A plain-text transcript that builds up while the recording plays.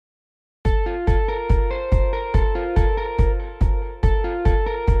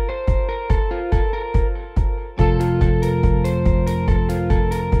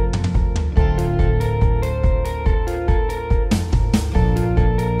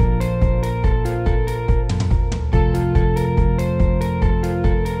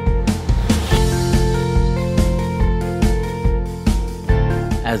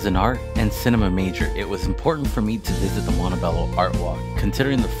As an art and cinema major, it was important for me to visit the Montebello Art Walk,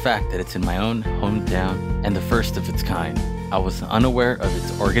 considering the fact that it's in my own hometown and the first of its kind. I was unaware of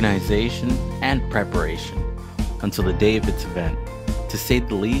its organization and preparation until the day of its event. To say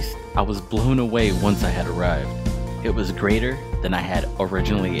the least, I was blown away once I had arrived. It was greater than I had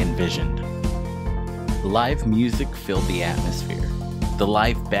originally envisioned. Live music filled the atmosphere. The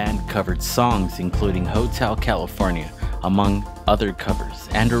live band covered songs including Hotel California, among other covers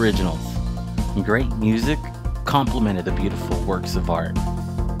and originals. Great music complemented the beautiful works of art.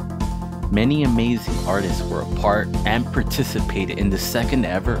 Many amazing artists were a part and participated in the second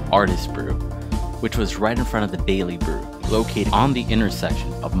ever Artist Brew, which was right in front of the Daily Brew, located on the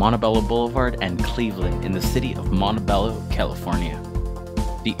intersection of Montebello Blvd and Cleveland in the city of Montebello, California.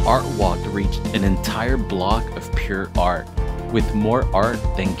 The Art Walk reached an entire block of pure art, with more art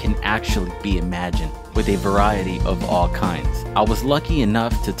than can actually be imagined, with a variety of all kinds. I was lucky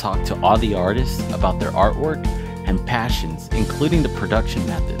enough to talk to all the artists about their artwork and passions, including the production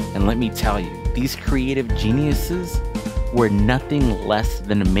method. And let me tell you, these creative geniuses were nothing less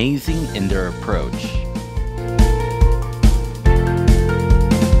than amazing in their approach.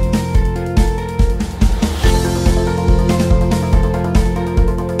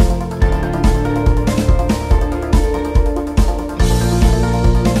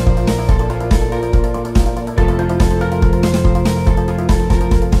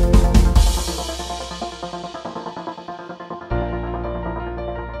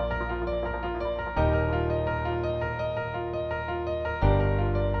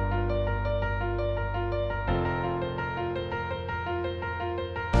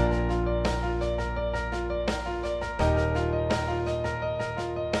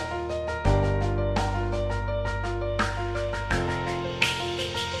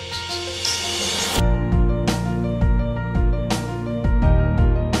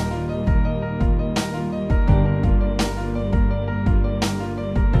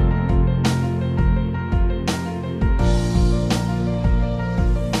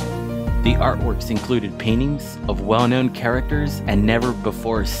 The artworks included paintings of well-known characters and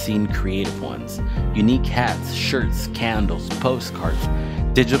never-before-seen creative ones, unique hats, shirts, candles, postcards,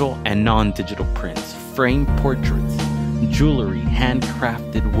 digital and non-digital prints, framed portraits, jewelry,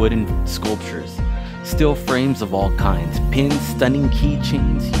 handcrafted wooden sculptures, steel frames of all kinds, pins, stunning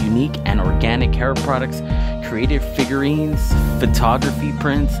keychains, unique and organic hair products, creative figurines, photography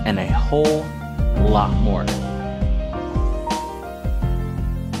prints, and a whole lot more.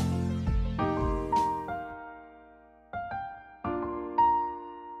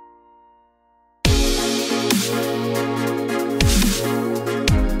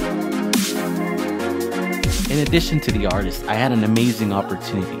 In addition to the artists, I had an amazing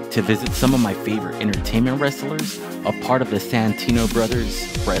opportunity to visit some of my favorite entertainment wrestlers, a part of the Santino Brothers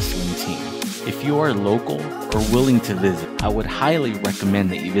wrestling team. If you are local or willing to visit, I would highly recommend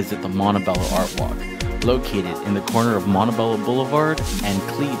that you visit the Montebello Art Walk, located in the corner of Montebello Blvd and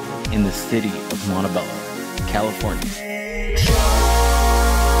Cleveland in the city of Montebello, California.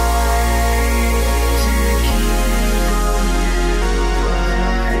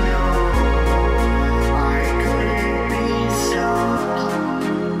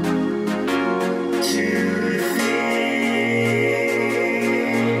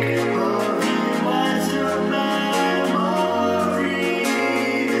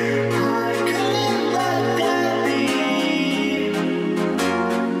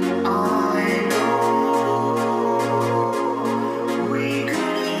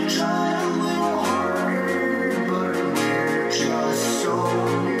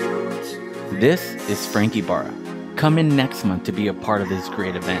 This is Frank Ybarra. Come in next month to be a part of this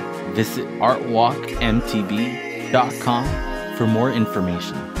great event. Visit artwalkmtb.com for more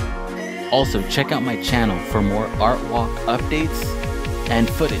information. Also, check out my channel for more Art Walk updates and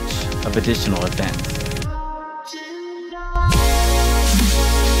footage of additional events.